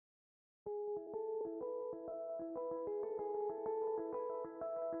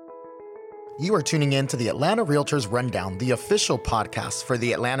You are tuning in to the Atlanta Realtors Rundown, the official podcast for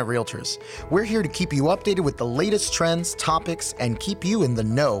the Atlanta Realtors. We're here to keep you updated with the latest trends, topics, and keep you in the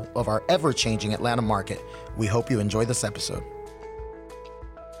know of our ever-changing Atlanta market. We hope you enjoy this episode.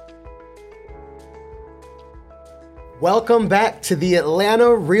 Welcome back to the Atlanta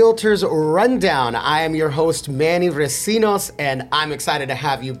Realtors Rundown. I am your host, Manny Recinos, and I'm excited to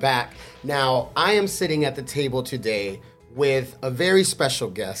have you back. Now, I am sitting at the table today with a very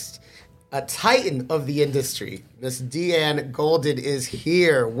special guest. A titan of the industry, Miss DeAnn Golden is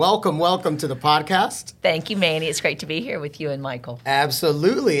here. Welcome to the podcast. Thank you, Manny. It's great to be here with you and Micheal.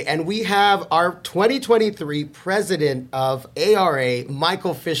 Absolutely. And we have our 2023 president of ARA,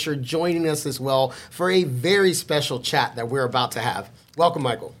 Micheal Fischer, joining us as well for a very special chat that we're about to have. Welcome,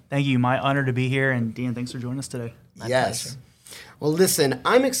 Micheal. Thank you. My honor to be here. And DeAnn, thanks for joining us today. My pleasure. Well, listen,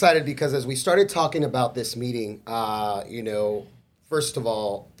 I'm excited because as we started talking about this meeting, first of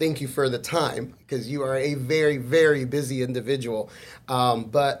all, thank you for the time because you are a very, very busy individual.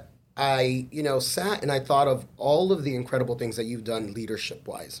 But I, sat and I thought of all of the incredible things that you've done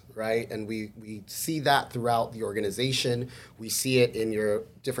leadership-wise, right? And we see that throughout the organization. We see it in your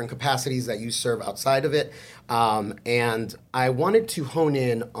different capacities that you serve outside of it. And I wanted to hone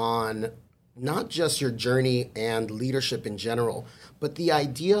in on not just your journey and leadership in general, but the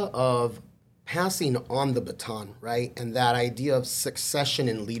idea of passing on the baton, right? And that idea of succession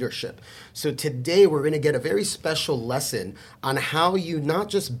in leadership. So today we're going to get a very special lesson on how you not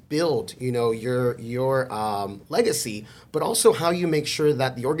just build, your legacy, but also how you make sure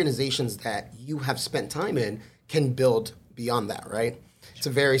that the organizations that you have spent time in can build beyond that, right? It's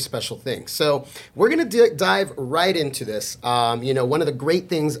a very special thing. So we're going to dive right into this. One of the great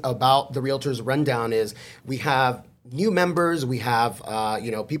things about the Realtors Rundown is we have new members, we have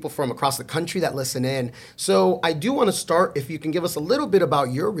people from across the country that listen in. So I do want to start, if you can give us a little bit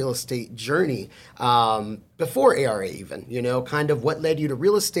about your real estate journey before ARA even, kind of what led you to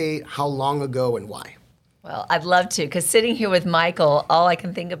real estate, how long ago, and why. Well, I'd love to, because sitting here with Micheal, all I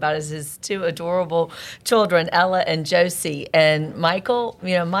can think about is his two adorable children, Ella and Josie. And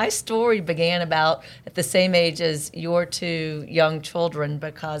Micheal, my story began about at the same age as your two young children,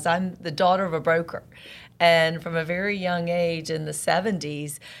 because I'm the daughter of a broker. And from a very young age in the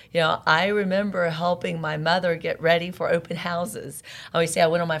 70s, I remember helping my mother get ready for open houses. I always say I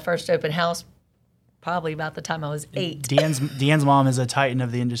went on my first open house probably about the time I was 8. DeAnn's mom is a titan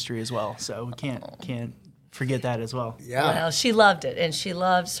of the industry as well, so we can't forget that as well. Yeah. Well, she loved it, and she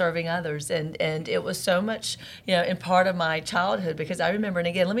loved serving others, and it was so much, in part of my childhood, because I remember, and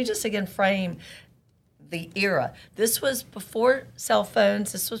again, let me just frame the era. This was before cell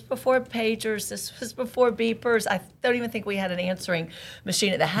phones. This was before pagers. This was before beepers. I don't even think we had an answering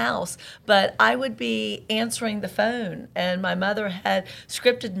machine at the house, but I would be answering the phone, and my mother had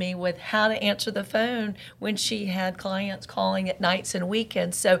scripted me with how to answer the phone when she had clients calling at nights and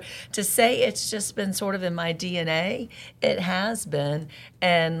weekends. So to say it's just been sort of in my DNA, it has been.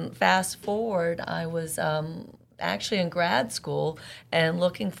 And fast forward, I was actually in grad school and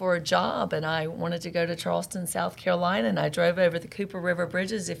looking for a job, and I wanted to go to Charleston, South Carolina, and I drove over the Cooper River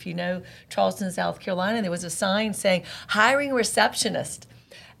Bridges. If you know Charleston, South Carolina, there was a sign saying hiring receptionist.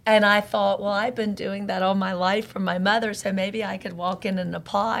 And I thought, well, I've been doing that all my life from my mother, so maybe I could walk in and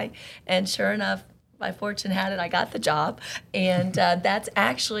apply. And sure enough, by fortune had it, I got the job. And that's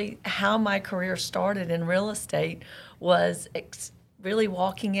actually how my career started in real estate, was really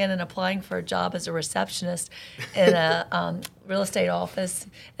walking in and applying for a job as a receptionist in a real estate office.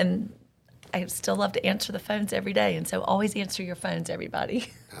 And I still love to answer the phones every day. And so always answer your phones, everybody.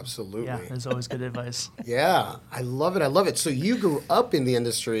 Absolutely. Yeah, that's always good advice. Yeah, I love it. So you grew up in the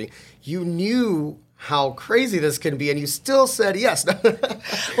industry. You knew how crazy this can be, and you still said yes.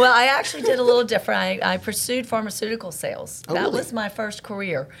 Well, I actually did a little different. I pursued pharmaceutical sales. Oh, that really? was my first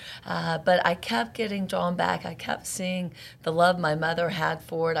career. But I kept getting drawn back. I kept seeing the love my mother had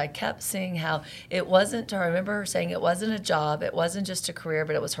for it. I kept seeing how it wasn't, I remember her saying it wasn't a job, it wasn't just a career,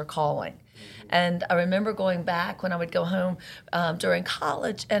 but it was her calling. And I remember going back when I would go home during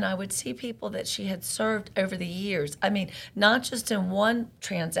college, and I would see people that she had served over the years. I mean, not just in one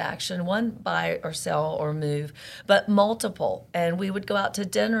transaction, one buy or sell or move, but multiple. And we would go out to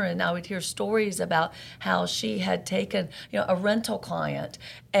dinner, and I would hear stories about how she had taken, a rental client,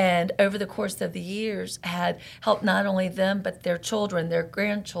 and over the course of the years had helped not only them, but their children, their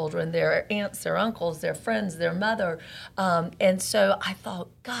grandchildren, their aunts, their uncles, their friends, their mother. And so I thought,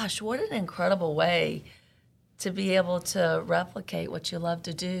 gosh, what an incredible way to be able to replicate what you love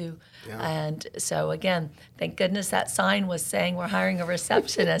to do. Yeah. And so again, thank goodness that sign was saying we're hiring a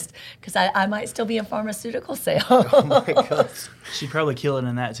receptionist, because I might still be in pharmaceutical sales. Oh my gosh. She'd probably kill it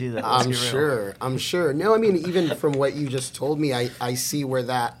in that too, though. I'm sure. No, I mean, even from what you just told me, I see where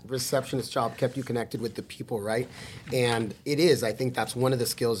that receptionist job kept you connected with the people, right? And it is, I think that's one of the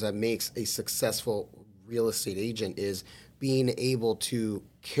skills that makes a successful real estate agent, is being able to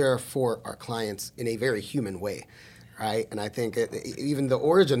care for our clients in a very human way, right? And I think even the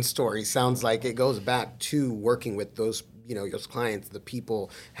origin story sounds like it goes back to working with those, those clients, the people,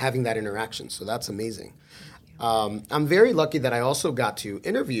 having that interaction. So that's amazing. I'm very lucky that I also got to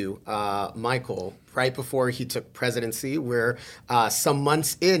interview Micheal right before he took presidency. We're some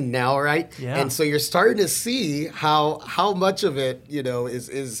months in now, right? Yeah. And so you're starting to see how much of it,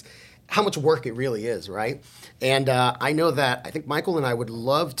 is how much work it really is, right? And I know that I think Micheal and I would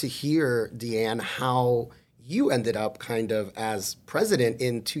love to hear, DeAnn, how you ended up kind of as president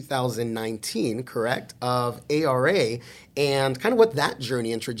in 2019, correct, of ARA, and kind of what that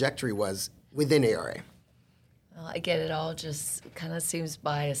journey and trajectory was within ARA. I get it all just kind of seems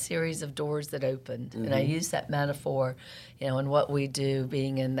by a series of doors that opened. Mm-hmm. And I use that metaphor, in what we do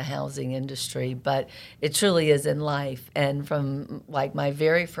being in the housing industry, but it truly is in life. And from like my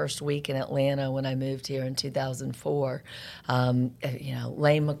very first week in Atlanta when I moved here in 2004, Lane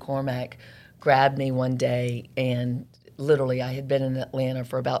McCormack grabbed me one day, and literally I had been in Atlanta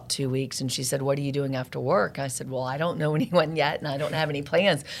for about 2 weeks, and she said, "What are you doing after work?" I said, "Well, I don't know anyone yet, and I don't have any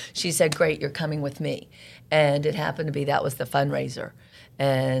plans." She said, "Great, you're coming with me." And it happened to be that was the fundraiser.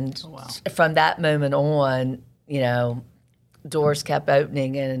 And from that moment on, doors kept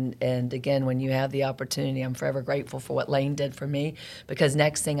opening, and again, when you have the opportunity, I'm forever grateful for what Lane did for me, because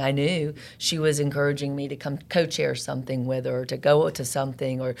next thing I knew, she was encouraging me to come co-chair something with her, to go to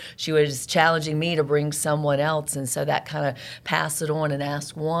something, or she was challenging me to bring someone else, and so that kind of pass it on and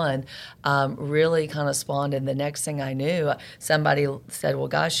ask one really kind of spawned, and the next thing I knew, somebody said, "Well,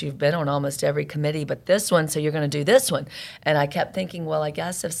 gosh, you've been on almost every committee but this one, so you're going to do this one." And I kept thinking, well, I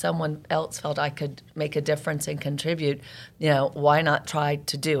guess if someone else felt I could make a difference and contribute, why not try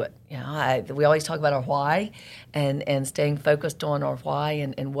to do it? We always talk about our why and staying focused on our why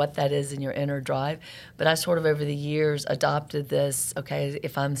and what that is in your inner drive. But I sort of over the years adopted this, okay,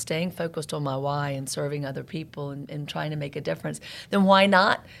 if I'm staying focused on my why and serving other people and trying to make a difference, then why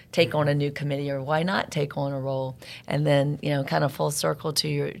not take on a new committee, or why not take on a role? And then, kind of full circle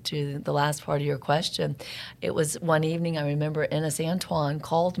to the last part of your question, it was one evening, I remember Ennis Antoine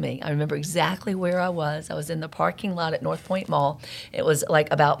called me. I remember exactly where I was. I was in the parking lot at North Point Mall. It was like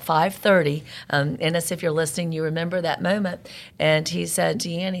about 5:30. Ennis, if you're listening, you remember that moment. And he said,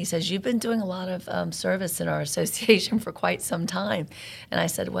 "DeAnn," he says, "you've been doing a lot of service in our association for quite some time." And I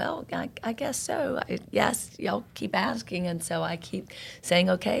said, "Well, I guess so. Yes, y'all keep asking." And so I keep saying,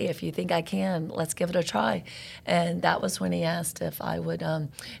 "Okay, if you think I can, let's give it a try." And that was when he asked if I would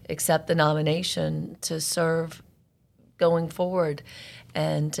accept the nomination to serve going forward.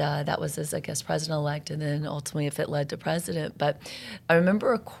 And that was as, I guess, president-elect, and then ultimately if it led to president. But I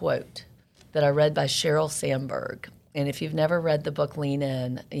remember a quote that I read by Sheryl Sandberg. And if you've never read the book Lean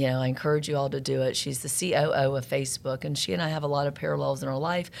In, I encourage you all to do it. She's the COO of Facebook, and she and I have a lot of parallels in our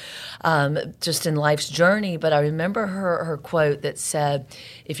life, just in life's journey. But I remember her quote that said,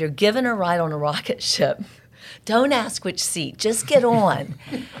 "If you're given a ride on a rocket ship, don't ask which seat, just get on."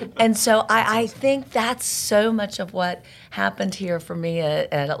 And so I think that's so much of what happened here for me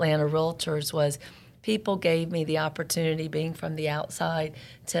at Atlanta Realtors was people gave me the opportunity, being from the outside,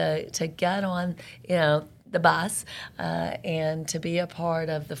 to get on, the bus and to be a part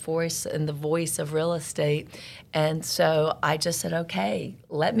of the force and the voice of real estate. And so I just said, okay,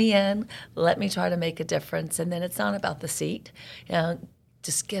 let me in, let me try to make a difference. And then it's not about the seat,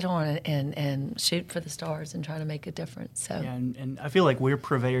 just get on and shoot for the stars and try to make a difference. So yeah, and I feel like we're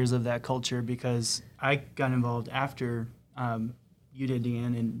purveyors of that culture, because I got involved after you did,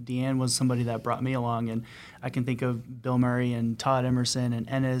 DeAnn, and DeAnn was somebody that brought me along. And I can think of Bill Murray and Todd Emerson and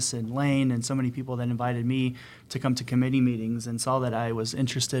Ennis and Lane and so many people that invited me to come to committee meetings and saw that I was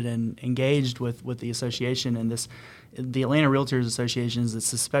interested and engaged with the association. And the Atlanta Realtors Association is a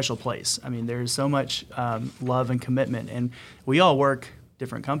special place. I mean, there's so much love and commitment, and we all work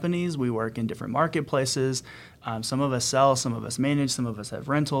different companies. We work in different marketplaces. Some of us sell, some of us manage, some of us have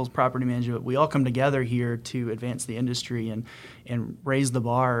rentals, property management. We all come together here to advance the industry and raise the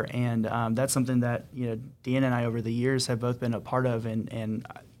bar. And that's something that DeAnn and I over the years have both been a part of. And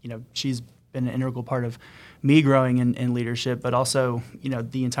she's been an integral part of me growing in leadership, but also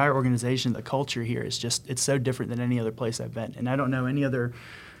the entire organization, the culture here is just, it's so different than any other place I've been. And I don't know any other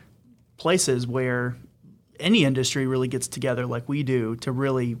places where any industry really gets together like we do to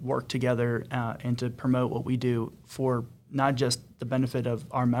really work together and to promote what we do for not just the benefit of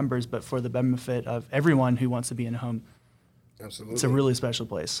our members, but for the benefit of everyone who wants to be in a home. Absolutely. It's a really special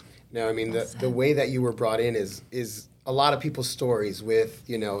place. No, I mean, the way that you were brought in is a lot of people's stories with,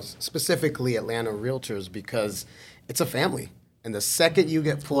 specifically Atlanta Realtors, because it's a family. And the second you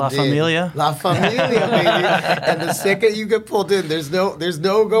get pulled La Familia. La Familia, baby. And the second you get pulled in, there's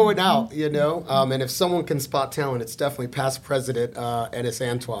no going out, And if someone can spot talent, it's definitely past president Ennis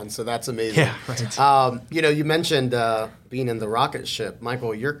Antoine. So that's amazing. Yeah, right. You mentioned being in the rocket ship.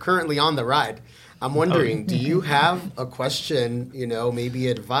 Michael, you're currently on the ride. I'm wondering, do you have a question, maybe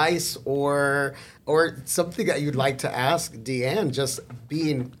advice or something that you'd like to ask DeAnn, just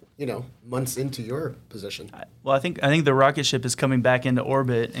being months into your position? Well, I think the rocket ship is coming back into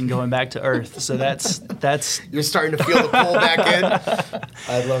orbit and going back to Earth. So that's You're starting to feel the pull back in.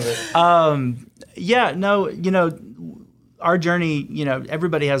 I love it. Our journey,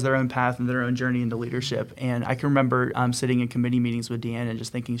 everybody has their own path and their own journey into leadership. And I can remember sitting in committee meetings with DeAnn and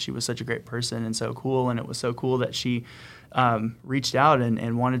just thinking she was such a great person and so cool. And it was so cool that she reached out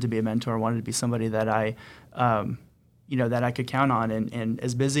and wanted to be a mentor, wanted to be somebody that I that I could count on. And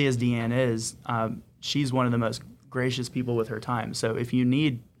as busy as DeAnn is, she's one of the most gracious people with her time. So if you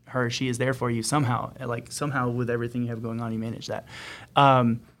need her, she is there for you somehow. Somehow with everything you have going on, you manage that.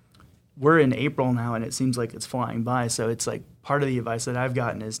 We're in April now, and it seems like it's flying by. So it's like part of the advice that I've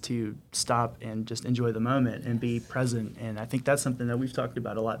gotten is to stop and just enjoy the moment and be present. And I think that's something that we've talked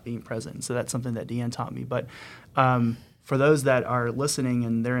about a lot, being present. So that's something that DeAnn taught me. But for those that are listening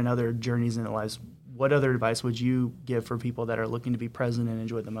and they're in other journeys in their lives, what other advice would you give for people that are looking to be present and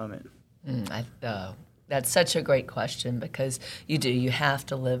enjoy the moment? That's such a great question, because you have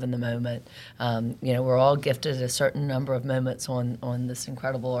to live in the moment. We're all gifted a certain number of moments on this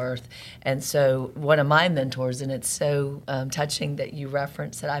incredible earth. And so one of my mentors, and it's so touching that you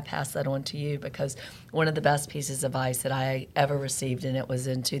referenced that I passed that on to you, because one of the best pieces of advice that I ever received, and it was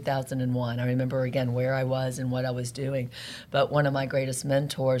in 2001. I remember, again, where I was and what I was doing. But one of my greatest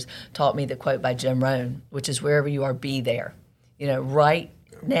mentors taught me the quote by Jim Rohn, which is, wherever you are, be there. Right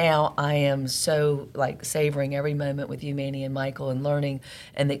now, I am so savoring every moment with you, Manny and Micheal, and learning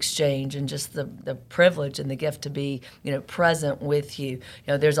and the exchange and just the privilege and the gift to be, present with you.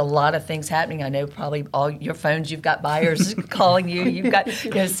 There's a lot of things happening. I know probably all your phones, you've got buyers calling you, you've got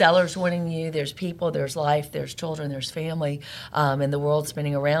sellers wanting you. There's people, there's life, there's children, there's family, and the world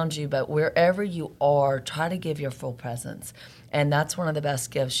spinning around you. But wherever you are, try to give your full presence, and that's one of the best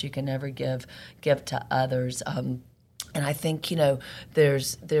gifts you can ever give to others. And I think,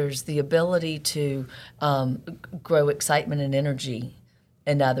 there's the ability to grow excitement and energy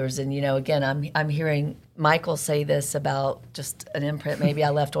in others. And, again, I'm hearing Micheal say this about just an imprint maybe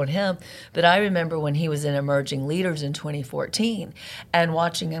I left on him. But I remember when he was in Emerging Leaders in 2014 and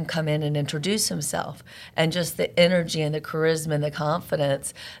watching him come in and introduce himself, and just the energy and the charisma and the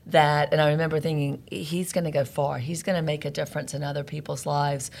confidence and I remember thinking, he's going to go far. He's going to make a difference in other people's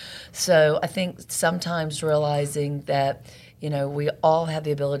lives. So I think sometimes realizing that, we all have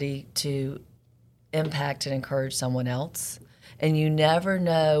the ability to impact and encourage someone else. And you never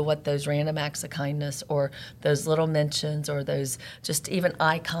know what those random acts of kindness or those little mentions or those just even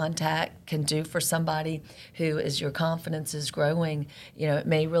eye contact can do for somebody who, as your confidence is growing, it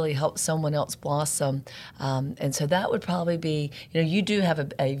may really help someone else blossom. And so that would probably be, you do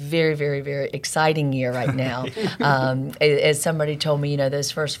have a very, very, very exciting year right now. As somebody told me, those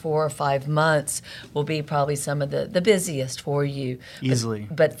first 4 or 5 months will be probably some of the busiest for you. Easily.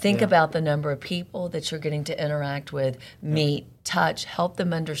 But think about the number of people that you're getting to interact with, meet, touch, help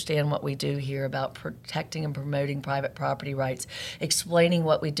them understand what we do here about protecting and promoting private property rights, explaining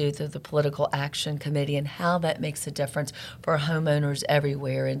what we do through the Political Action Committee and how that makes a difference for homeowners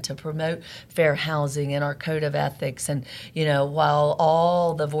everywhere, and to promote fair housing and our code of ethics. And, while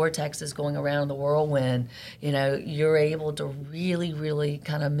all the vortex is going around the whirlwind, you're able to really, really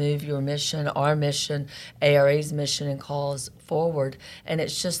kind of move your mission, our mission, ARA's mission and cause forward. And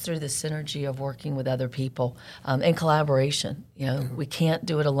it's just through the synergy of working with other people and collaboration. We can't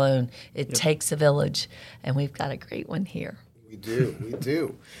do it alone. It takes a village, and we've got a great one here. We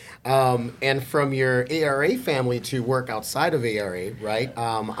do. And from your ARA family to work outside of ARA, right?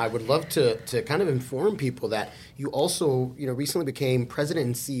 I would love to kind of inform people that you also, recently became president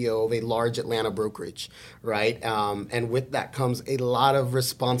and CEO of a large Atlanta brokerage, right? And with that comes a lot of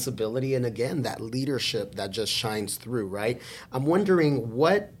responsibility, and again, that leadership that just shines through, right? I'm wondering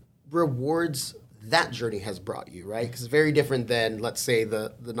what rewards that journey has brought you, right? Because it's very different than, let's say,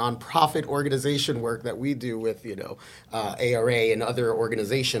 the nonprofit organization work that we do with, ARA and other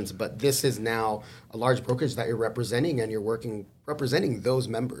organizations. But this is now a large brokerage that you're representing, and you're representing those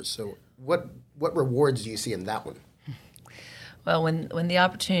members. So what rewards do you see in that one? Well, when the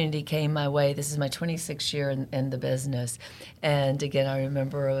opportunity came my way, this is my 26th year in the business, and again, I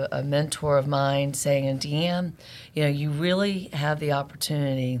remember a mentor of mine saying, DeAnn, you really have the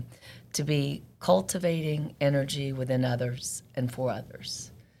opportunity to be cultivating energy within others and for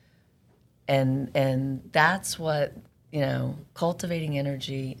others. And that's what, cultivating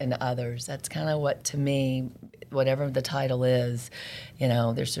energy in others, that's kind of what, to me, whatever the title is,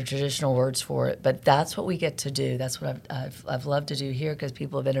 there's some traditional words for it, but that's what we get to do. That's what I've loved to do here, because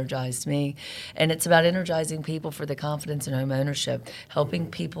people have energized me. And it's about energizing people for the confidence in home ownership, helping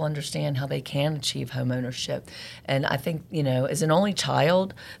people understand how they can achieve home ownership. And I think, as an only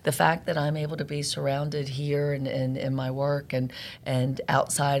child, the fact that I'm able to be surrounded here and in my work and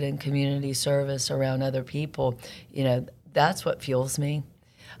outside in community service around other people, that's what fuels me.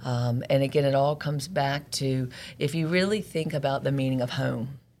 And again, it all comes back to, if you really think about the meaning of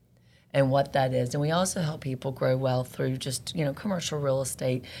home and what that is. And we also help people grow wealth through just, commercial real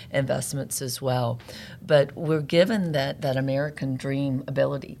estate investments as well. But we're given that American dream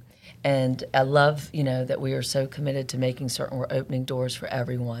ability. And I love, that we are so committed to making certain we're opening doors for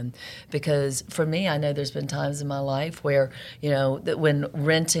everyone. Because for me, I know there's been times in my life where, that when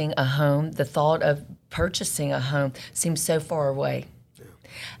renting a home, the thought of purchasing a home seems so far away.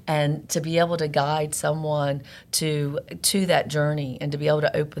 And to be able to guide someone to that journey, and to be able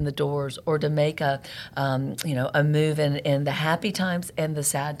to open the doors, or to make a move in the happy times and the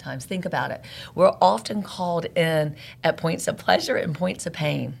sad times. Think about it. We're often called in at points of pleasure and points of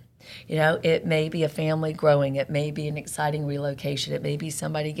pain. It may be a family growing. It may be an exciting relocation. It may be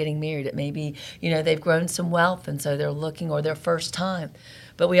somebody getting married. It may be, they've grown some wealth, and so they're looking, or their first time.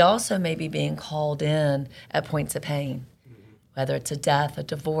 But we also may be being called in at points of pain. Whether it's a death, a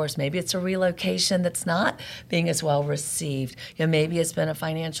divorce, maybe it's a relocation that's not being as well received. Maybe it's been a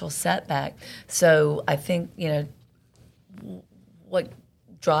financial setback. So I think, what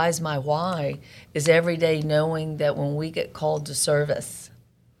drives my why is every day knowing that when we get called to service,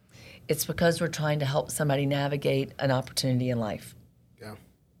 it's because we're trying to help somebody navigate an opportunity in life. Yeah.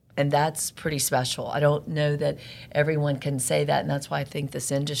 And that's pretty special. I don't know that everyone can say that, and that's why I think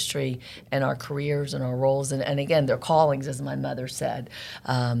this industry and our careers and our roles, and again, their callings, as my mother said,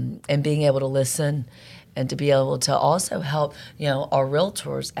 and being able to listen and to be able to also help, our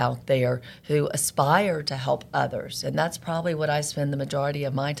realtors out there who aspire to help others. And that's probably what I spend the majority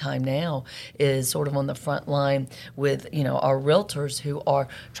of my time now, is sort of on the front line with, our realtors who are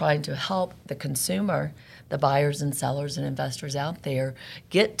trying to help the consumer, the buyers and sellers and investors out there,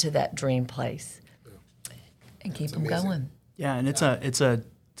 get to that dream place and keep them going. Yeah, and it's a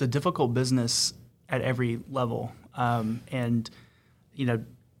difficult business at every level.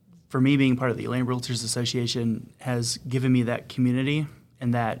 For me, being part of the Atlanta Realtors Association has given me that community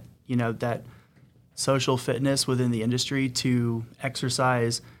and that social fitness within the industry to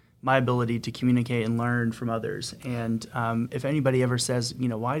exercise my ability to communicate and learn from others. And if anybody ever says,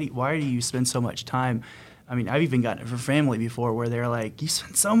 why do you spend so much time? I mean, I've even gotten it from family before, where they're like, you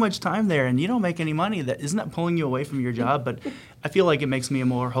spend so much time there and you don't make any money. Isn't that pulling you away from your job? But I feel like it makes me a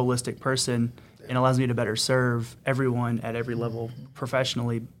more holistic person and allows me to better serve everyone at every level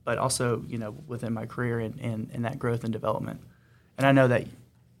professionally, but also, within my career and that growth and development. And I know that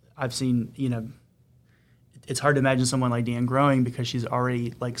I've seen, it's hard to imagine someone like DeAnn growing, because she's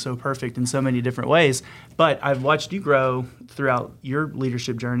already so perfect in so many different ways. But I've watched you grow throughout your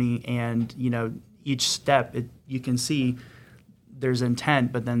leadership journey, and, each step, you can see there's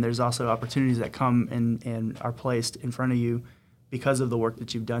intent, but then there's also opportunities that come and are placed in front of you because of the work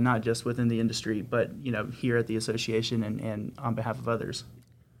that you've done, not just within the industry, but here at the association and on behalf of others.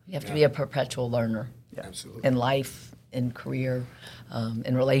 You have to be a perpetual learner. Yeah, absolutely. In life, in career,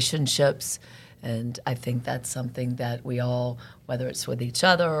 in relationships. And I think that's something that we all, whether it's with each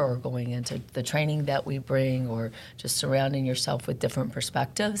other or going into the training that we bring, or just surrounding yourself with different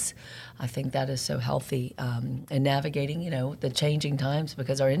perspectives, I think that is so healthy. And navigating, the changing times,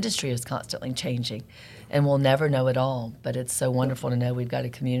 because our industry is constantly changing, and we'll never know it all. But it's so wonderful to know we've got a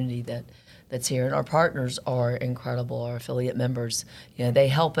community that's here, and our partners are incredible. Our affiliate members, they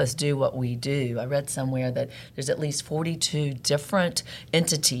help us do what we do. I read somewhere that there's at least 42 different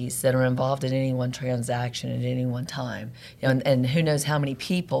entities that are involved in any one transaction at any one time, and who knows how many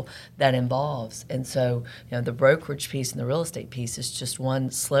people that involves. And so, the brokerage piece and the real estate piece is just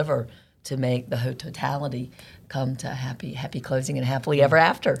one sliver to make the whole totality come to happy closing and happily ever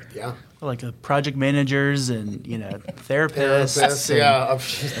after. Yeah. Like project managers and therapists, and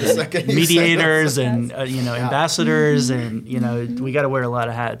The second you say mediators that. and ambassadors, and we got to wear a lot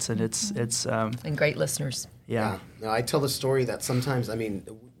of hats, and it's And great listeners. yeah. No, I tell the story that sometimes, I mean,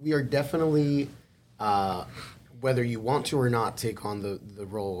 we are definitely, whether you want to or not, take on the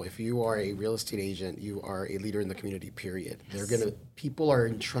role. If you are a real estate agent, you are a leader in the community, period. People are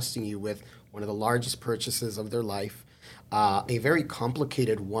entrusting you with one of the largest purchases of their life, a very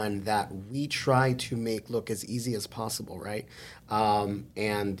complicated one that we try to make look as easy as possible, right?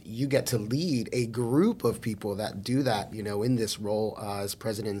 And you get to lead a group of people that do that, in this role as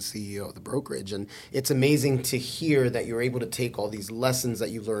president and CEO of the brokerage. And it's amazing to hear that you're able to take all these lessons that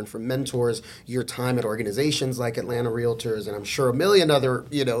you've learned from mentors, your time at organizations like Atlanta Realtors, and I'm sure a million other,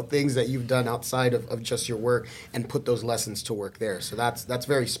 things that you've done outside of just your work, and put those lessons to work there. So that's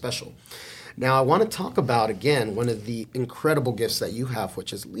very special. Now, I want to talk about, again, one of the incredible gifts that you have,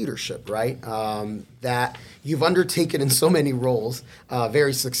 which is leadership, right? That you've undertaken in so many roles,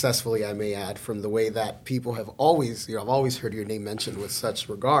 very successfully, I may add, from the way that people have always, I've always heard your name mentioned with such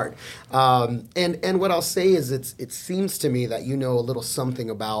regard. And what I'll say is it seems to me that you know a little something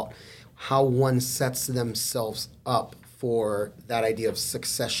about how one sets themselves up for that idea of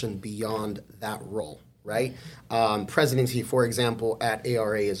succession beyond that role, right? Presidency, for example, at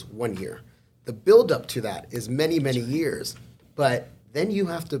ARA is 1 year. The build-up to that is many, many years, but then you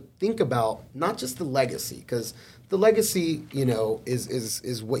have to think about not just the legacy, because the legacy,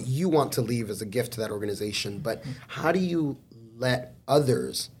 is what you want to leave as a gift to that organization, but how do you let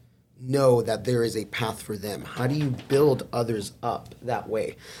others know that there is a path for them? How do you build others up that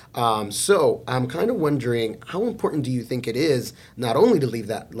way? So I'm kind of wondering, how important do you think it is not only to leave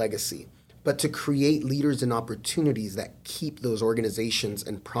that legacy, but to create leaders and opportunities that keep those organizations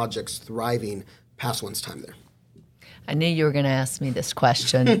and projects thriving past one's time there? I knew you were going to ask me this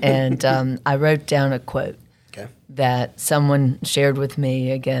question, and I wrote down a quote that someone shared with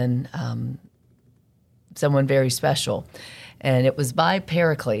me, again, someone very special. And it was by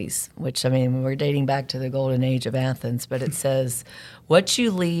Pericles, which, we're dating back to the golden age of Athens, but it says, "What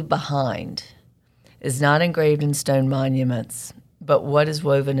you leave behind is not engraved in stone monuments, but what is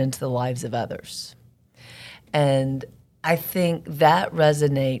woven into the lives of others." And I think that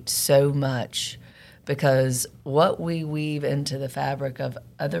resonates so much, because what we weave into the fabric of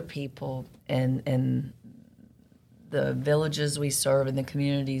other people and the villages we serve and the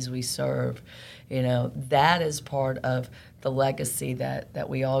communities we serve, that is part of the legacy that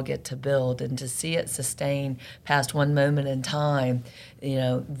we all get to build. And to see it sustain past one moment in time,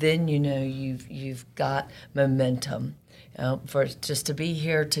 then you've got momentum. For just to be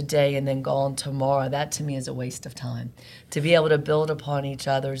here today and then gone tomorrow, that to me is a waste of time. To be able to build upon each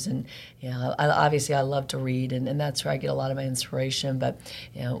other's, and obviously I love to read, and that's where I get a lot of my inspiration. But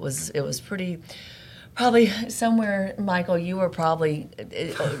it was pretty. Probably somewhere, Michael, you were probably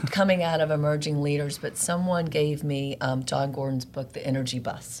coming out of Emerging Leaders, but someone gave me John Gordon's book, The Energy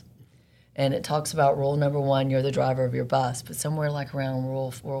Bus. And it talks about rule number 1, you're the driver of your bus. But somewhere like around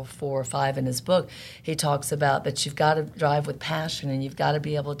rule 4 or 5 in his book, he talks about that you've got to drive with passion, and you've got to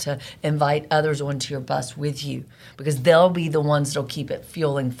be able to invite others onto your bus with you, because they'll be the ones that'll keep it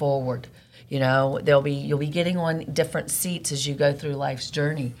fueling forward. You'll be getting on different seats as you go through life's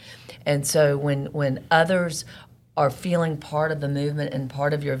journey. And so when others are feeling part of the movement and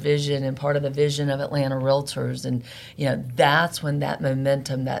part of your vision and part of the vision of Atlanta Realtors, and that's when that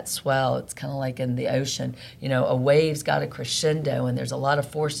momentum, that swell, it's kind of like in the ocean, a wave's got a crescendo and there's a lot of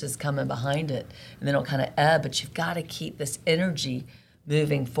forces coming behind it, and then it'll kind of ebb, but you've got to keep this energy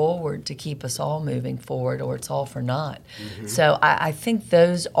moving forward to keep us all moving forward, or it's all for naught. Mm-hmm. So I think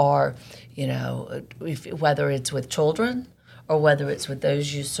those are, whether it's with children, or whether it's with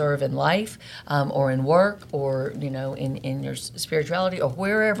those you serve in life, or in work, or in your spirituality, or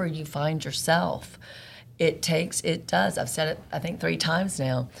wherever you find yourself, it does. I've said it I think 3 times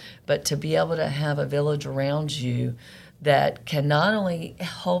now, but to be able to have a village around you that can not only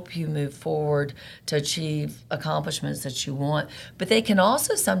help you move forward to achieve accomplishments that you want, but they can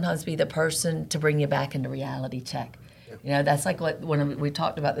also sometimes be the person to bring you back into reality check. That's like when we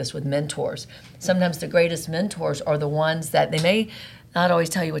talked about this with mentors. Sometimes the greatest mentors are the ones that they may not always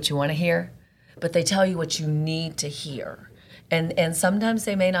tell you what you want to hear, but they tell you what you need to hear. And sometimes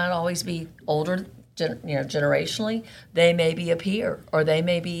they may not always be older, generationally. They may be a peer, or they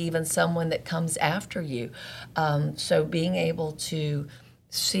may be even someone that comes after you. So being able to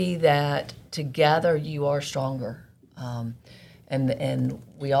see that together you are stronger, and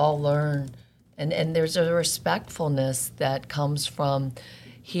we all learn. And there's a respectfulness that comes from,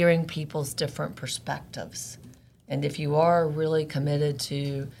 hearing people's different perspectives. And if you are really committed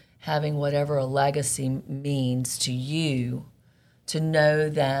to having whatever a legacy means to you, to know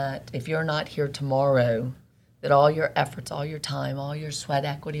that if you're not here tomorrow, that all your efforts, all your time, all your sweat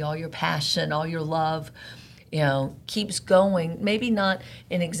equity, all your passion, all your love, keeps going, maybe not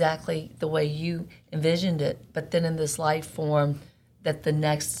in exactly the way you envisioned it, but then in this life form that the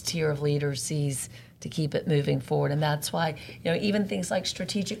next tier of leaders sees to keep it moving forward. And that's why, even things like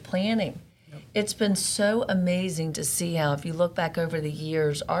strategic planning, it's been so amazing to see how, if you look back over the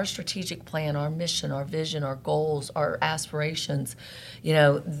years, our strategic plan, our mission, our vision, our goals, our aspirations,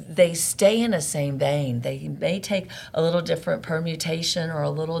 they stay in the same vein. They may take a little different permutation or a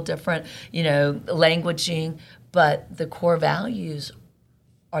little different, languaging, but the core values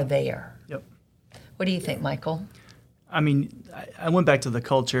are there. Yep. What do you think, Micheal? I mean, I went back to the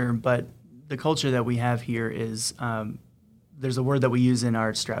culture, but the culture that we have here is there's a word that we use in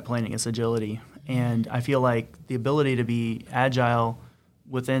our strat planning, it's agility. And I feel like the ability to be agile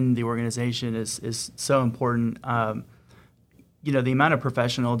within the organization is so important. The amount of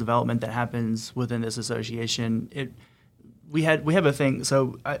professional development that happens within this association, we have a thing.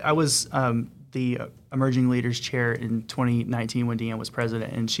 So I was the Emerging Leaders Chair in 2019 when DeAnn was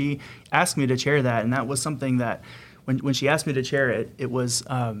president, and she asked me to chair that, and that was something that when she asked me to chair it, it was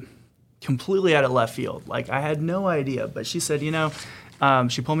completely out of left field. Like, I had no idea, but she said,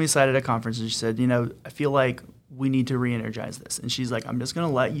 she pulled me aside at a conference and she said, I feel like we need to re-energize this. And she's like, I'm just going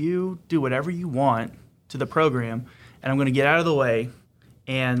to let you do whatever you want to the program, and I'm going to get out of the way,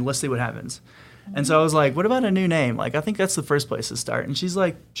 and let's see what happens. And so I was like, what about a new name? Like, I think that's the first place to start. And she's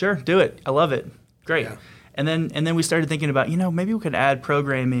like, sure, do it. I love it. Great. Yeah. And then we started thinking about, maybe we could add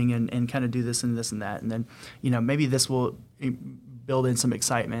programming and kind of do this and this and that. And then, maybe this will build in some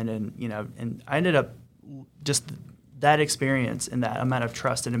excitement. And I ended up just that experience and that amount of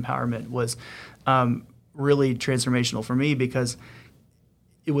trust and empowerment was really transformational for me, because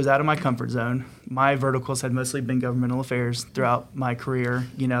it was out of my comfort zone. My verticals had mostly been governmental affairs throughout my career,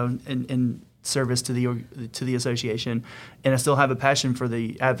 in service to the association, and I still have a passion for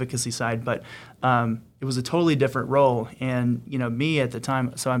the advocacy side, but it was a totally different role. And me at the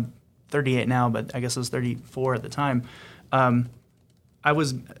time, so I'm 38 now, but I guess I was 34 at the time. I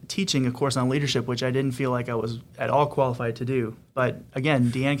was teaching a course on leadership, which I didn't feel like I was at all qualified to do. But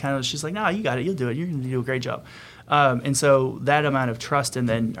again, DeAnn she's like, no, you got it, you'll do it, you're going to do a great job. And so that amount of trust, and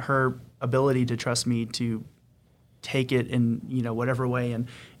then her ability to trust me to take it in whatever way, and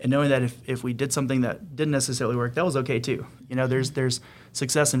knowing that if we did something that didn't necessarily work, that was okay too. There's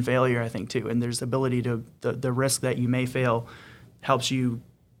success and failure, I think, too, and there's ability to the risk that you may fail helps you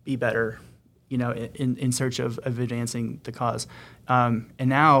be better, in search of advancing the cause. And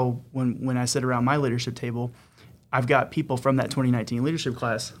now when I sit around my leadership table, I've got people from that 2019 leadership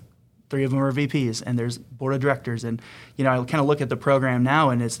class. 3 of them are VPs, and there's board of directors, and I kind of look at the program now,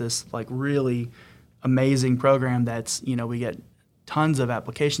 and it's this like really amazing program that's we get tons of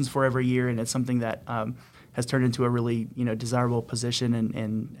applications for every year, and it's something that has turned into a really desirable position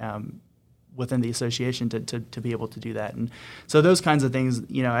and within the association to be able to do that. And so those kinds of things,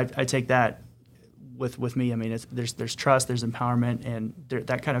 I take that with me. I mean, there's trust, there's empowerment, and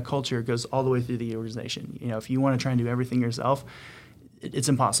that kind of culture goes all the way through the organization. If you want to try and do everything yourself, it's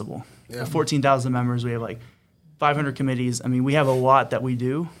impossible. Yeah. 14,000 members, we have like 500 committees. I mean, we have a lot that we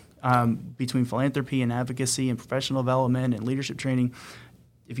do. Between philanthropy and advocacy and professional development and leadership training,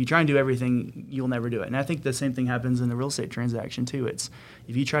 if you try and do everything, you'll never do it. And I think the same thing happens in the real estate transaction too. It's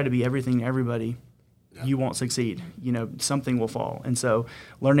if you try to be everything to everybody, you won't succeed. Something will fall. And so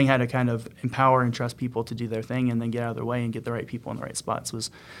learning how to kind of empower and trust people to do their thing and then get out of their way and get the right people in the right spots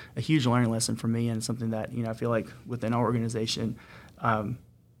was a huge learning lesson for me, and something that I feel like within our organization,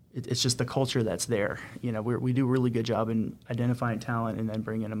 it's just the culture that's there. We do a really good job in identifying talent and then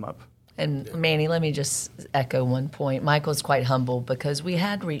bringing them up. And Manny, let me just echo one point. Michael's quite humble, because we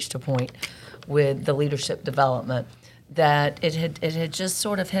had reached a point with the leadership development that it had just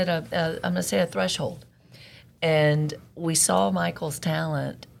sort of hit I'm going to say a threshold. And we saw Michael's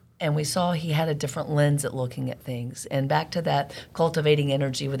talent, and we saw he had a different lens at looking at things. And back to that cultivating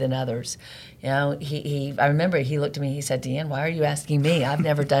energy within others. I remember he looked at me, he said, DeAnn, why are you asking me? I've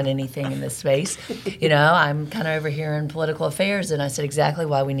never done anything in this space. I'm kind of over here in political affairs. And I said, exactly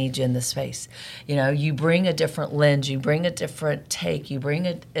why we need you in this space. You bring a different lens, you bring a different take, you bring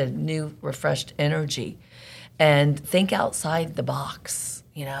a new, refreshed energy. And think outside the box.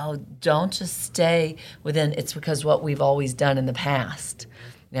 Don't just stay within, it's because what we've always done in the past.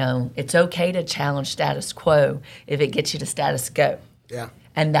 It's okay to challenge status quo if it gets you to status go. Yeah.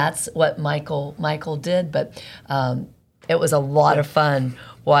 And that's what Micheal did. But It was a lot of fun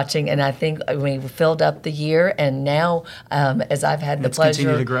watching, and I think we filled up the year, and now as I've had the pleasure,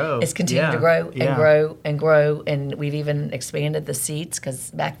 continued to grow. It's continued to grow and grow and grow, and we've even expanded the seats,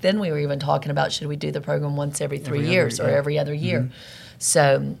 because back then we were even talking about, should we do the program once every 3 years or every other year.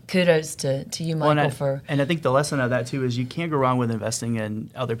 So kudos to you, Michael, and I think the lesson of that too is you can't go wrong with investing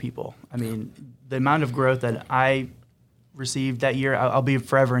in other people. I mean, the amount of growth that I received that year, I'll be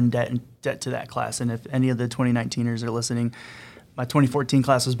forever in debt to that class. And if any of the 2019ers are listening, my 2014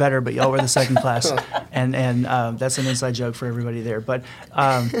 class was better, but y'all were the second class, and that's an inside joke for everybody there. But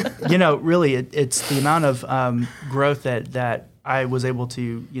really, it's the amount of growth that I was able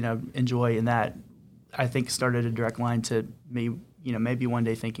to enjoy, and that I think started a direct line to me. Maybe one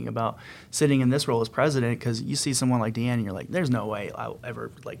day thinking about sitting in this role as president, because you see someone like DeAnn and you're like, there's no way I'll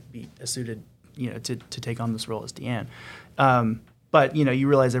ever be suited, to take on this role as DeAnn. But you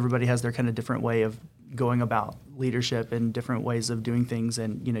realize everybody has their kind of different way of going about leadership and different ways of doing things,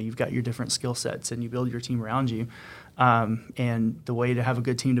 and you've got your different skill sets, and you build your team around you. And the way to have a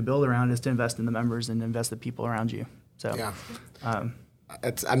good team to build around is to invest in the members and invest the people around you. So yeah.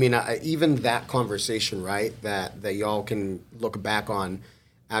 Even that conversation, right, that y'all can look back on,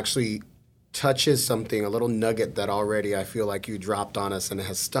 actually touches something, a little nugget that already I feel like you dropped on us and it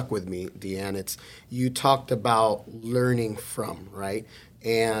has stuck with me, DeAnn. It's, you talked about learning from, right?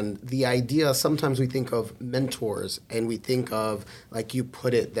 And the idea, sometimes we think of mentors and we think of, like you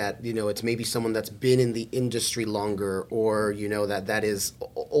put it, that, it's maybe someone that's been in the industry longer, or, that is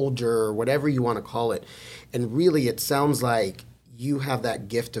older, or whatever you want to call it. And really, it sounds like you have that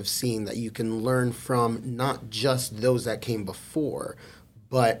gift of seeing that you can learn from not just those that came before,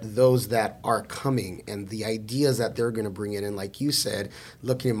 but those that are coming, and the ideas that they're going to bring in. And like you said,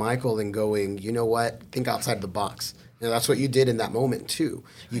 looking at Micheal and going, you know what, think outside the box. That's what you did in that moment too.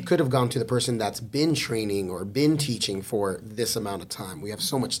 You could have gone to the person that's been training or been teaching for this amount of time. We have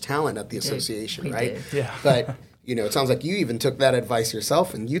so much talent at the association, right? Yeah. But it sounds like you even took that advice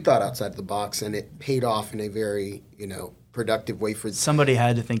yourself and you thought outside the box, and it paid off in a very, productive way for somebody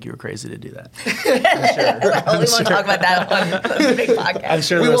had to think you were crazy to do that. I only want to talk about that on the big podcast. I'm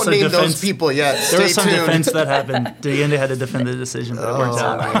sure we won't name those people yet. There was some defense that happened. DeAnn had to defend the decision, but it worked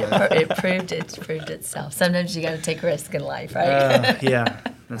out. It proved itself. Sometimes you got to take risks in life, right? Yeah.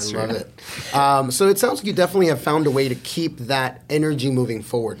 That's true. I love it. So it sounds like you definitely have found a way to keep that energy moving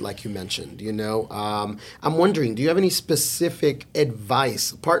forward, like you mentioned. I'm wondering, do you have any specific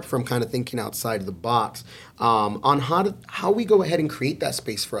advice, apart from kind of thinking outside the box, on how we go ahead and create that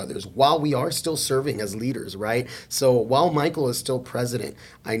space for others while we are still serving as leaders, right? So while Micheal is still president,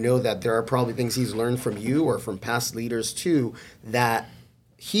 I know that there are probably things he's learned from you or from past leaders too that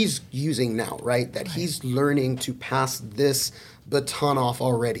he's using now, right? That he's learning to pass this baton off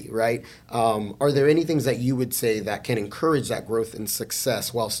already, right? Are there any things that you would say that can encourage that growth and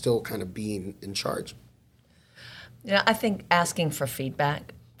success while still kind of being in charge? I think asking for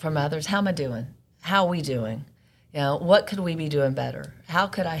feedback from others. How am I doing? How are we doing? What could we be doing better? How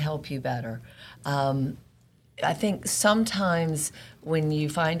could I help you better? I think sometimes when you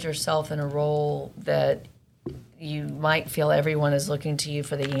find yourself in a role that you might feel everyone is looking to you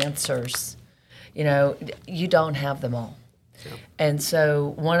for the answers, you don't have them all. Yeah. And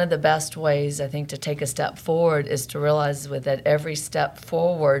so one of the best ways, I think, to take a step forward is to realize with that every step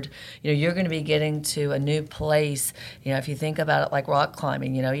forward, you're going to be getting to a new place. If you think about it like rock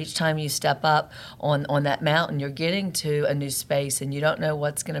climbing, each time you step up on that mountain, you're getting to a new space, and you don't know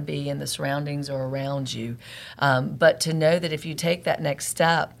what's going to be in the surroundings or around you. But to know that if you take that next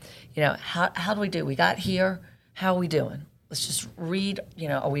step, how do we do? We got here. How are we doing? Let's just read,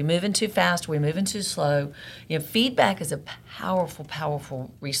 are we moving too fast? Are we moving too slow? Feedback is a powerful,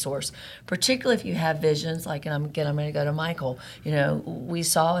 powerful resource, particularly if you have visions. Like, and I'm going to go to Micheal. We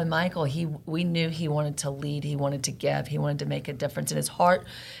saw in Micheal, we knew he wanted to lead, he wanted to give, he wanted to make a difference, and his heart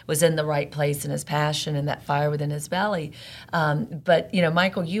was in the right place, and his passion and that fire within his belly. But,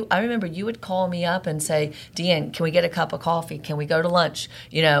 Micheal, I remember you would call me up and say, DeAnn, can we get a cup of coffee? Can we go to lunch?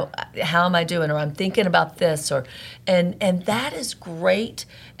 How am I doing? Or I'm thinking about this, and that is great.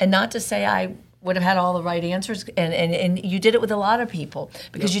 And not to say I would have had all the right answers, and you did it with a lot of people,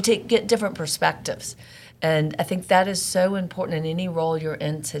 because you get different perspectives. And I think that is so important in any role you're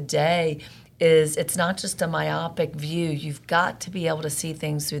in today. It's not just a myopic view. You've got to be able to see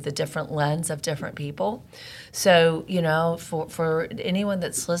things through the different lens of different people. So, for anyone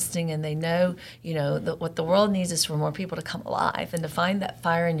that's listening and they know, what the world needs is for more people to come alive and to find that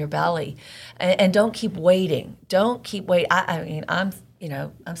fire in your belly, and don't keep waiting. Don't keep waiting. I'm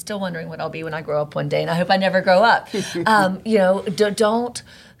still wondering what I'll be when I grow up one day, and I hope I never grow up. Don't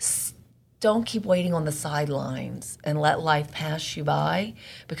don't keep waiting on the sidelines and let life pass you by,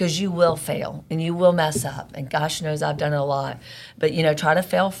 because you will fail and you will mess up. And gosh knows I've done it a lot. But, try to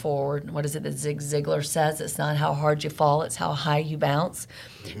fail forward. What is it that Zig Ziglar says? It's not how hard you fall, it's how high you bounce.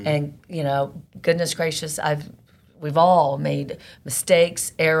 Mm-hmm. And, goodness gracious, we've all made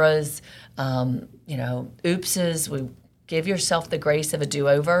mistakes, errors, oopses. We give yourself the grace of a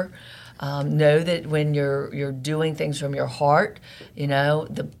do-over. Know that when you're doing things from your heart,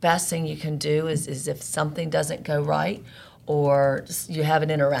 the best thing you can do is if something doesn't go right, or you have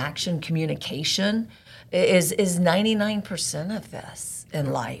an interaction, communication is 99% of this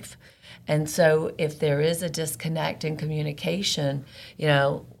in life. And so if there is a disconnect in communication,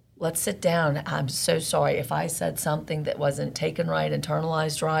 let's sit down. I'm so sorry if I said something that wasn't taken right,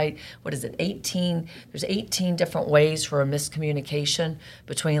 internalized right. What is it, 18? There's 18 different ways for a miscommunication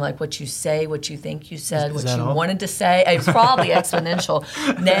between like what you say, what you think you said, what you wanted to say. It's probably exponential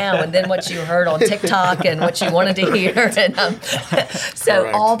now, and then what you heard on TikTok and what you wanted to hear. And so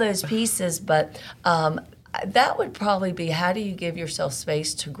Correct. all those pieces, but that would probably be, how do you give yourself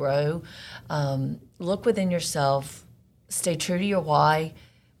space to grow? Look within yourself, stay true to your why.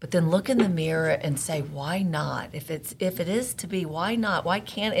 But then look in the mirror and say, why not? If it is to be, why not? Why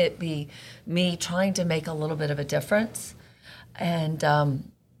can't it be me trying to make a little bit of a difference? And,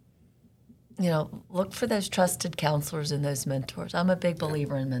 look for those trusted counselors and those mentors. I'm a big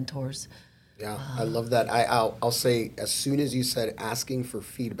believer in mentors. Yeah, I love that. I'll say, as soon as you said asking for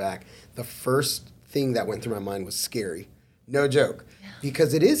feedback, the first thing that went through my mind was scary. No joke. Yeah.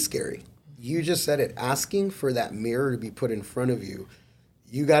 Because it is scary. You just said it. Asking for that mirror to be put in front of you,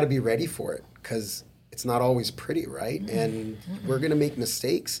 you got to be ready for it, because it's not always pretty, right? Mm-hmm. And we're going to make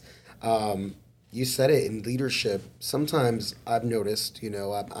mistakes. You said it in leadership. Sometimes I've noticed,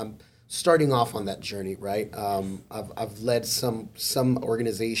 I'm starting off on that journey, right? I've led some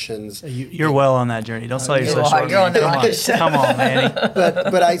organizations. You're well on that journey. Don't sell yourself short. You're on the right. Come on, Manny.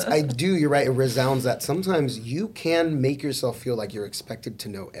 But I do, you're right, it resounds that sometimes you can make yourself feel like you're expected to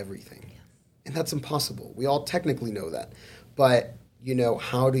know everything. And that's impossible. We all technically know that. But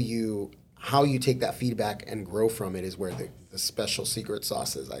how you take that feedback and grow from it is where the special secret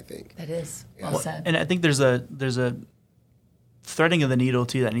sauce is, I think. It is. Yeah. Well said. And I think there's a threading of the needle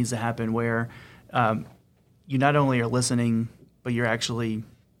too that needs to happen, where you not only are listening, but you're actually,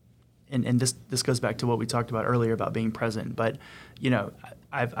 and this goes back to what we talked about earlier about being present. But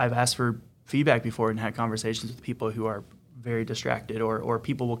I've asked for feedback before and had conversations with people who are very distracted, or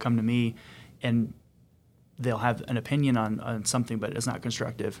people will come to me and they'll have an opinion on something, but it's not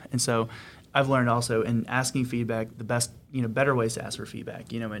constructive. And so I've learned also in asking feedback, the best, better ways to ask for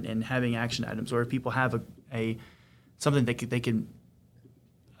feedback, and having action items, or if people have a something they can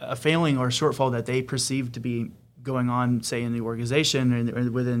a failing or a shortfall that they perceive to be going on, say in the organization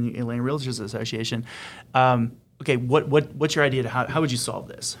or within the Atlanta Realtors Association. Okay, what's your idea to how would you solve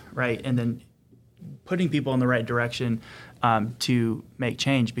this, right? And then putting people in the right direction to make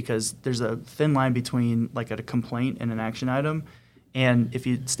change, because there's a thin line between like a complaint and an action item. And if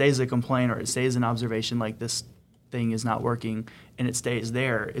it stays a complaint or it stays an observation, like this thing is not working, and it stays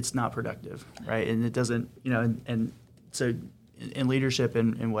there, it's not productive, right? And it doesn't, and so in leadership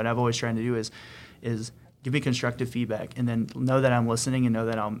and what I've always trying to do is give me constructive feedback, and then know that I'm listening, and know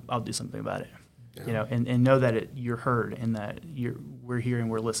that I'll do something about it, Yeah. And know that you're heard, and that we're here and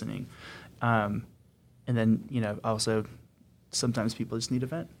we're listening. And then, also sometimes people just need a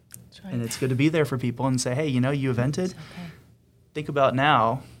vent. That's right. And it's good to be there for people and say, hey, you vented. It's okay. Think about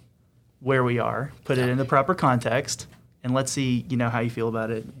now where we are, put it in the proper context, and let's see, how you feel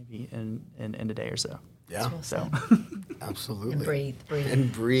about it maybe in a day or so. Yeah. Well So, Absolutely. And breathe.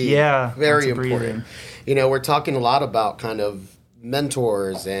 And breathe. Yeah, Very lots of important. breathing. We're talking a lot about kind of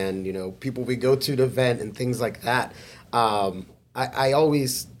mentors and, people we go to event and things like that. I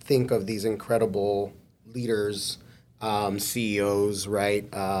always think of these incredible leaders, CEOs, right?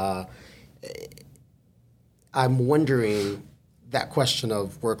 I'm wondering that question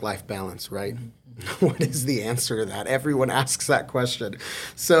of work-life balance, right? What is the answer to that? Everyone asks that question.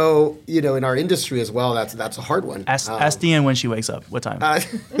 So, in our industry as well, that's a hard one. Ask DeAnn when she wakes up. What time?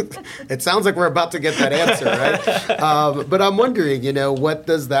 It sounds like we're about to get that answer, right? But I'm wondering, what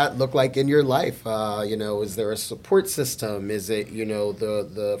does that look like in your life? Is there a support system? Is it,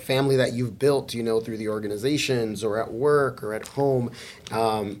 the family that you've built, through the organizations or at work or at home?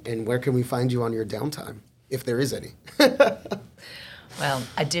 And where can we find you on your downtime, if there is any? Well,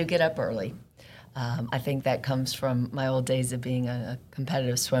 I do get up early. I think that comes from my old days of being a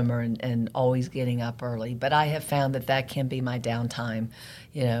competitive swimmer and always getting up early. But I have found that can be my downtime,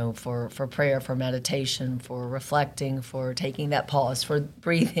 for prayer, for meditation, for reflecting, for taking that pause, for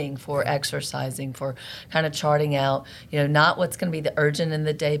breathing, for exercising, for kind of charting out, not what's going to be the urgent in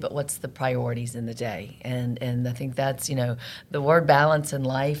the day, but what's the priorities in the day. And I think that's, the word balance in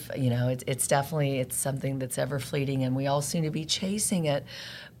life, it's definitely, it's something that's ever fleeting, and we all seem to be chasing it.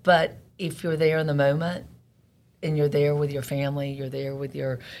 But if you're there in the moment, and you're there with your family, you're there with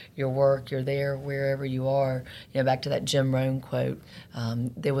your work, you're there wherever you are. Back to that Jim Rohn quote.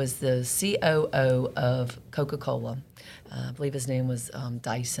 There was the COO of Coca-Cola. I believe his name was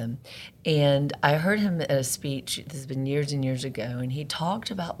Dyson. And I heard him at a speech, this has been years and years ago, and he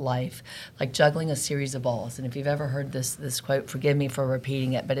talked about life like juggling a series of balls. And if you've ever heard this quote, forgive me for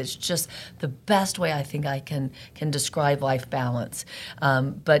repeating it, but it's just the best way I think I can describe life balance.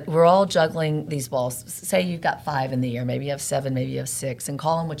 But we're all juggling these balls. Say you've got 5 in the air, maybe you have 7, maybe you have 6, and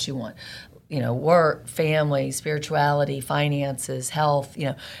call them what you want. Work, family, spirituality, finances, health,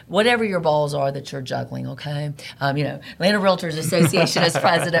 whatever your balls are that you're juggling, okay? Atlanta Realtors Association as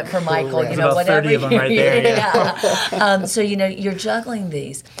president for Micheal, There's about whatever. 30 of them right there. Yeah. So, you're juggling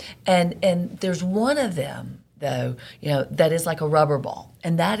these. And there's one of them, though, that is like a rubber ball,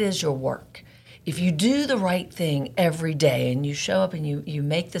 and that is your work. If you do the right thing every day and you show up and you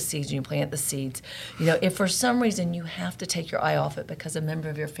make the seeds and you plant the seeds, if for some reason you have to take your eye off it because a member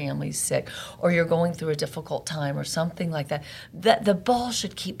of your family's sick or you're going through a difficult time or something like that, the ball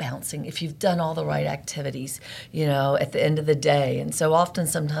should keep bouncing if you've done all the right activities, at the end of the day. And so often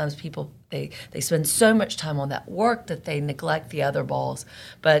sometimes people, they spend so much time on that work that they neglect the other balls.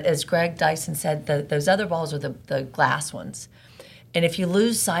 But as Greg Dyson said, those other balls are the glass ones. And if you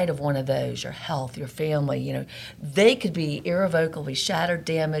lose sight of one of those, your health, your family, they could be irrevocably shattered,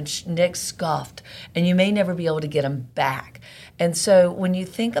 damaged, nicked, scuffed, and you may never be able to get them back. And so when you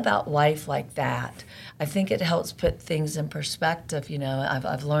think about life like that, I think it helps put things in perspective.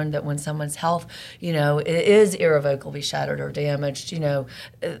 I've learned that when someone's health, it is irrevocably shattered or damaged,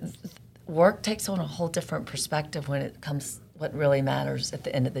 work takes on a whole different perspective when it comes what really matters at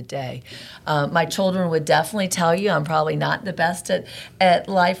the end of the day. My children would definitely tell you I'm probably not the best at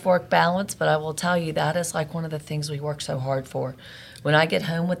life-work balance, but I will tell you that is like one of the things we work so hard for. When I get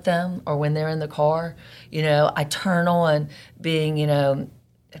home with them or when they're in the car, I turn on being,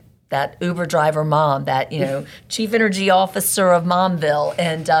 that Uber driver mom, that, chief energy officer of Momville,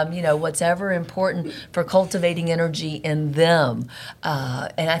 and, what's ever important for cultivating energy in them.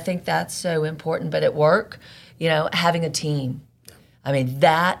 And I think that's so important. But at work, having a team. I mean,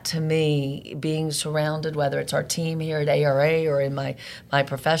 that to me, being surrounded, whether it's our team here at ARA or in my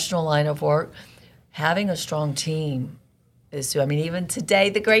professional line of work, having a strong team is, even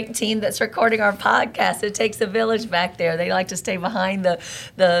today, the great team that's recording our podcast, it takes a village back there. They like to stay behind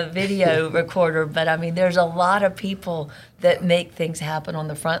the video recorder. But there's a lot of people that make things happen on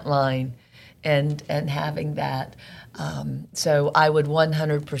the front line and having that. So I would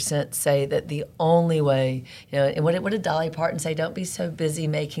 100% say that the only way, and what did Dolly Parton say? Don't be so busy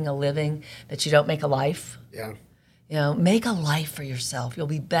making a living that you don't make a life. Yeah. Make a life for yourself. You'll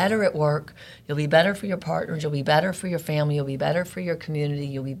be better at work. You'll be better for your partners. You'll be better for your family. You'll be better for your community.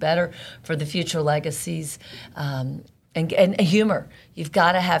 You'll be better for the future legacies. And humor. You've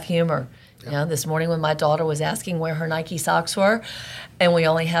got to have humor. Yeah. This morning when my daughter was asking where her Nike socks were, and we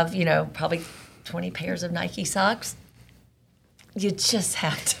only have, probably 20 pairs of Nike socks, you just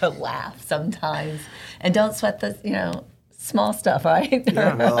have to laugh sometimes. And don't sweat the, small stuff, right?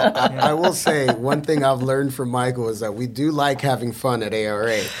 Yeah, well, I will say one thing I've learned from Micheal is that we do like having fun at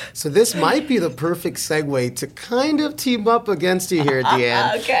ARA. So this might be the perfect segue to kind of team up against you here,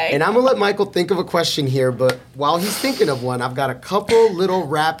 DeAnn. Okay. And I'm going to let Micheal think of a question here, but while he's thinking of one, I've got a couple little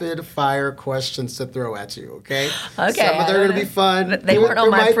rapid fire questions to throw at you, okay? Okay. Some of them are going to be fun. They weren't on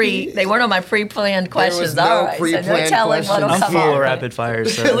my pre-planned questions. There was no all right. pre-planned so no telling questions. what'll I'm come full out. of rapid fire.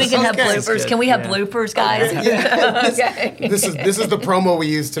 So We can have bloopers. Can we have Yeah. bloopers, guys? Okay. This is the promo we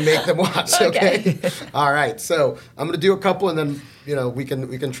use to make them watch, okay? All right, so I'm going to do a couple and then, we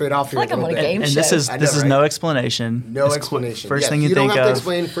can trade off here like a little I'm on a bit. game And show. this is I know, this is right? no explanation. No Just explanation. First Yes, thing you don't think have to of.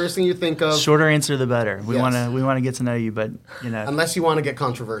 explain. First thing you think of. Shorter answer, the better. We Yes. want to get to know you, but Unless you want to get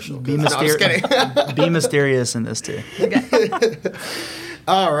controversial. be No, I'm just kidding. be mysterious in this too.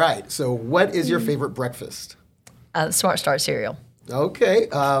 All right, so what is your favorite breakfast? Smart Start cereal. Okay,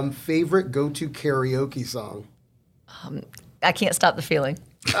 favorite go-to karaoke song? I Can't Stop the Feeling.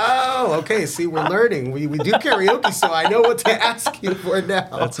 Oh, okay. See, we're learning. We do karaoke, so I know what to ask you for now.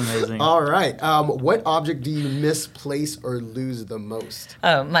 That's amazing. All right. What object do you misplace or lose the most?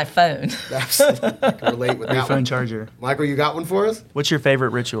 Oh, my phone. Absolutely. I can relate with Your that phone one. charger. Michael, you got one for us? What's your favorite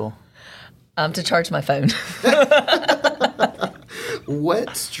ritual? To charge my phone.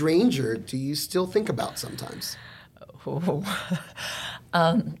 What stranger do you still think about sometimes? Well,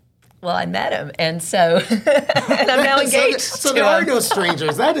 I met him, and so and I'm now engaged. So to there are him. no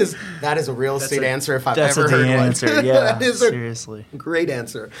strangers. That is a real estate answer if I've That's ever a heard DeAnn one. answer. Yeah, That is seriously. a great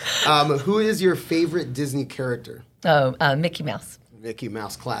answer. Who is your favorite Disney character? Oh, Mickey Mouse. Mickey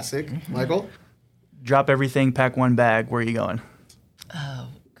Mouse classic. Michael? Drop everything, pack one bag. Where are you going?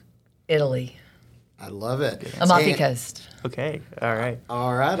 Italy. I love it. Amalfi And- Coast. Okay, all right.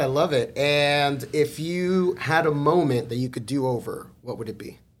 All right, I love it. And if you had a moment that you could do over, what would it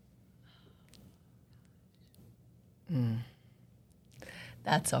be?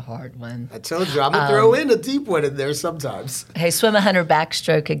 That's a hard one. I told you, I'm going to throw in a deep one in there sometimes. Hey, swim 100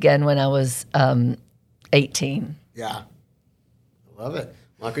 backstroke again when I was 18. Yeah. I love it.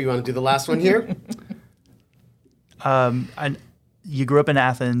 Michael, you want to do the last one here? You grew up in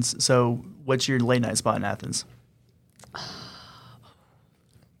Athens, so what's your late night spot in Athens? I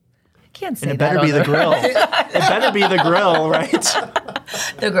can't say And it that better be on the grill. It better be the grill, right?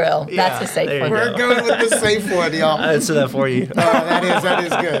 The grill. Yeah, That's a safe there you one. go. We're going with the safe one, y'all. I answered that for you. Oh, that is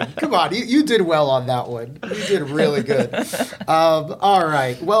good. Come on, you did well on that one. You did really good. All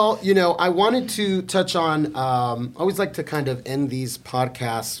right. Well, I wanted to touch on. I always like to kind of end these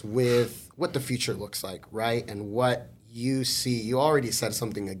podcasts with what the future looks like, right? And what you see. You already said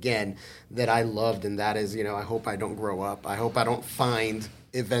something again that I loved, and that is, I hope I don't grow up. I hope I don't find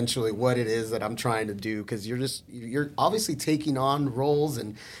eventually what it is that I'm trying to do, because you're obviously taking on roles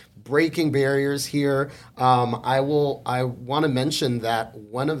and breaking barriers here. I want to mention that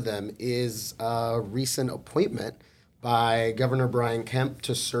one of them is a recent appointment by Governor Brian Kemp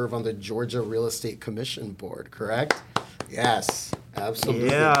to serve on the Georgia Real Estate Commission Board, correct? Yes,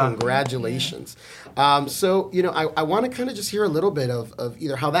 absolutely. Yeah. Congratulations. So, I want to kind of just hear a little bit of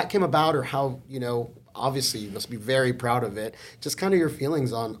either how that came about or how, obviously you must be very proud of it. Just kind of your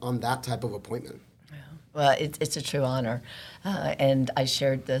feelings on that type of appointment. Well, it's a true honor. And I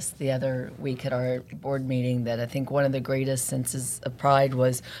shared this the other week at our board meeting that I think one of the greatest senses of pride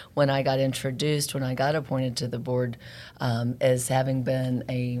was when I got introduced, when I got appointed to the board, as having been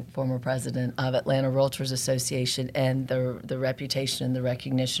a former president of Atlanta Realtors Association, and the reputation and the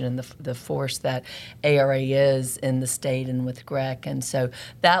recognition and the force that ARA is in the state and with GREC. And so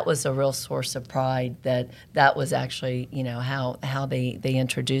that was a real source of pride that was actually, how they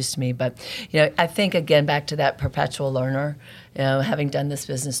introduced me. But, I think, again, back to that perpetual learner, having done this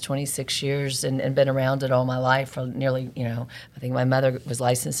business 26 years and been around it all my life for nearly, I think my mother was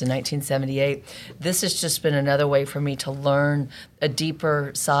licensed in 1978. This has just been another way for me to learn a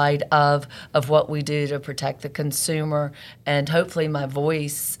deeper side of what we do to protect the consumer, and hopefully my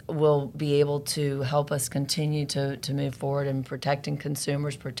voice will be able to help us continue to move forward in protecting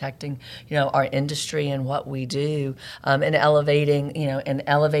consumers, protecting, our industry and what we do, and elevating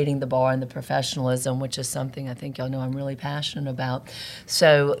the bar and the professionalism, which is something I think y'all know I'm really passionate about.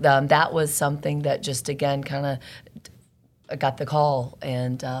 So that was something that just, again, kind of I got the call,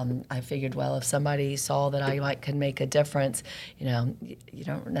 and I figured, well, if somebody saw that I could make a difference, you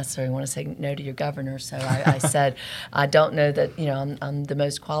don't necessarily want to say no to your governor. So I said, I don't know that, I'm the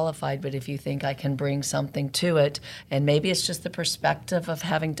most qualified, but if you think I can bring something to it, and maybe it's just the perspective of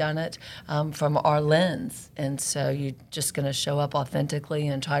having done it from our lens. And so you're just going to show up authentically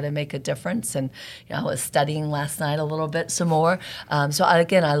and try to make a difference. And I was studying last night a little bit some more. So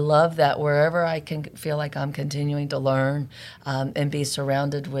I love that wherever I can feel like I'm continuing to learn, and be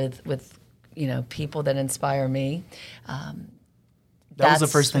surrounded with people that inspire me. That was the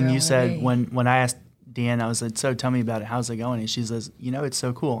first thing you said when I asked DeAnn. I was like, so tell me about it. How's it going? And she says, it's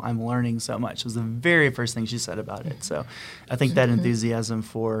so cool. I'm learning so much. It was the very first thing she said about it. So I think that enthusiasm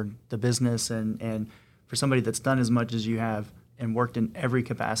for the business and for somebody that's done as much as you have and worked in every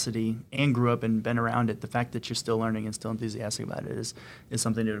capacity and grew up and been around it, the fact that you're still learning and still enthusiastic about it is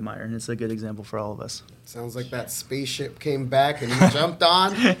something to admire, and it's a good example for all of us. Sounds like that spaceship came back and you jumped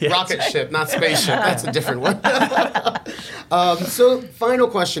on. Yes. Rocket ship, not spaceship. That's a different one. So final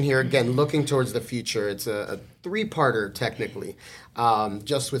question here, again, looking towards the future. It's a three-parter, technically.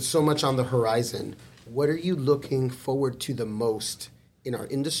 Just with so much on the horizon, what are you looking forward to the most in our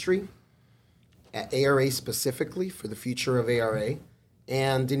industry, at ARA specifically, for the future of ARA,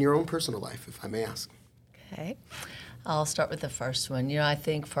 and in your own personal life, if I may ask? Okay. I'll start with the first one. I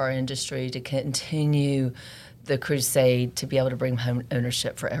think for our industry to continue the crusade to be able to bring home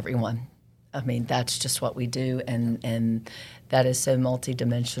ownership for everyone. I mean, that's just what we do, and that is so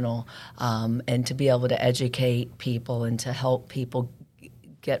multidimensional. And to be able to educate people and to help people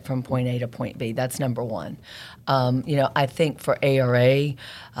get from point A to point B, that's number one. I think for ARA,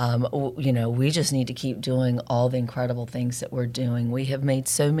 we just need to keep doing all the incredible things that we're doing. We have made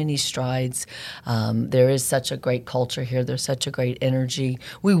so many strides. There is such a great culture here. There's such a great energy.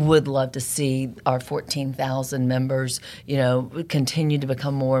 We would love to see our 14,000 members, continue to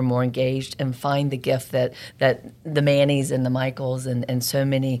become more and more engaged and find the gift that the Mannys and the Micheals and so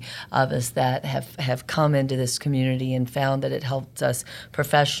many of us that have come into this community and found that it helped us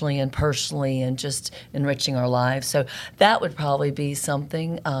professionally and personally and just enriching our lives. So that would probably be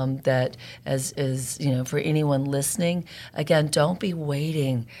something that as for anyone listening, again, don't be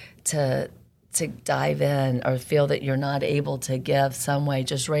waiting to dive in or feel that you're not able to give some way.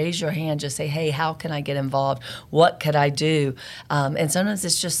 Just raise your hand, just say, hey, how can I get involved? What could I do? And sometimes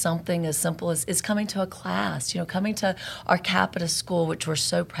it's just something as simple as it's coming to a class, coming to our Capita School, which we're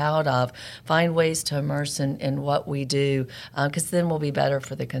so proud of. Find ways to immerse in what we do, because then we'll be better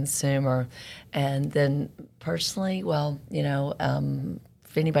for the consumer. And then personally,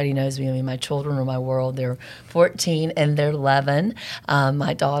 if anybody knows me, my children are my world. They're 14 and they're 11,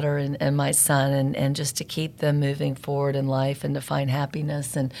 my daughter and my son, and just to keep them moving forward in life and to find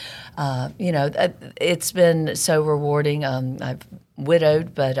happiness. And, it's been so rewarding. I've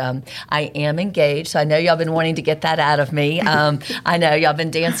widowed, but I am engaged. So I know y'all been wanting to get that out of me. I know y'all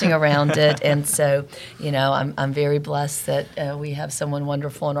been dancing around it. And so, I'm very blessed that we have someone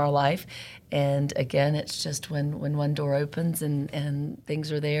wonderful in our life. And again, it's just when one door opens and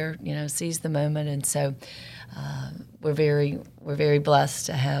things are there, seize the moment. And so we're very blessed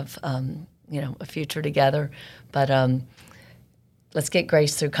to have, a future together. But let's get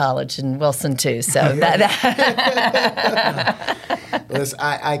Grace through college and Wilson too. So Listen,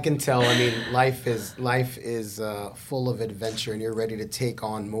 I can tell. I mean, life is full of adventure, and you're ready to take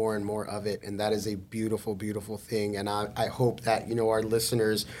on more and more of it, and that is a beautiful, beautiful thing. And I hope that our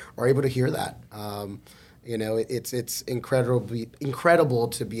listeners are able to hear that. It's incredible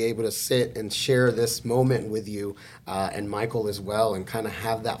to be able to sit and share this moment with you, and Micheal as well, and kind of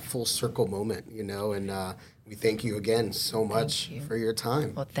have that full circle moment. And we thank you again so much for your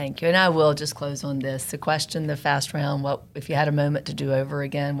time. Well, thank you. And I will just close on this. The question, the fast round, what if you had a moment to do over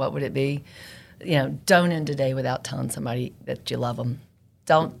again, what would it be? Don't end the day without telling somebody that you love them.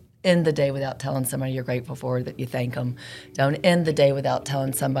 Don't end the day without telling somebody you're grateful for, that you thank them. Don't end the day without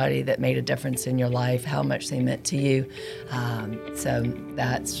telling somebody that made a difference in your life, how much they meant to you. So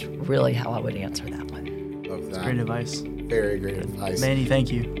that's really how I would answer that one. Love that. That's great advice. Very great advice. Manny, thank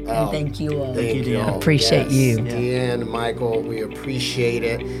you. And thank you all. Thank you, DeAnn. Appreciate you. DeAnn, Micheal, we appreciate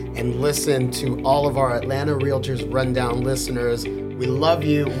it. And listen to all of our Atlanta Realtors Rundown listeners. We love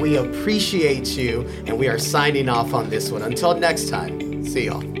you. We appreciate you. And we are signing off on this one. Until next time, see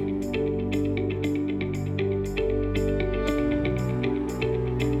y'all.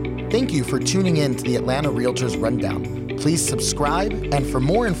 Thank you for tuning in to the Atlanta Realtors Rundown. Please subscribe, and for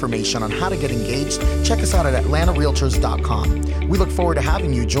more information on how to get engaged, check us out at atlantarealtors.com. We look forward to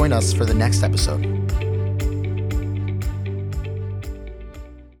having you join us for the next episode.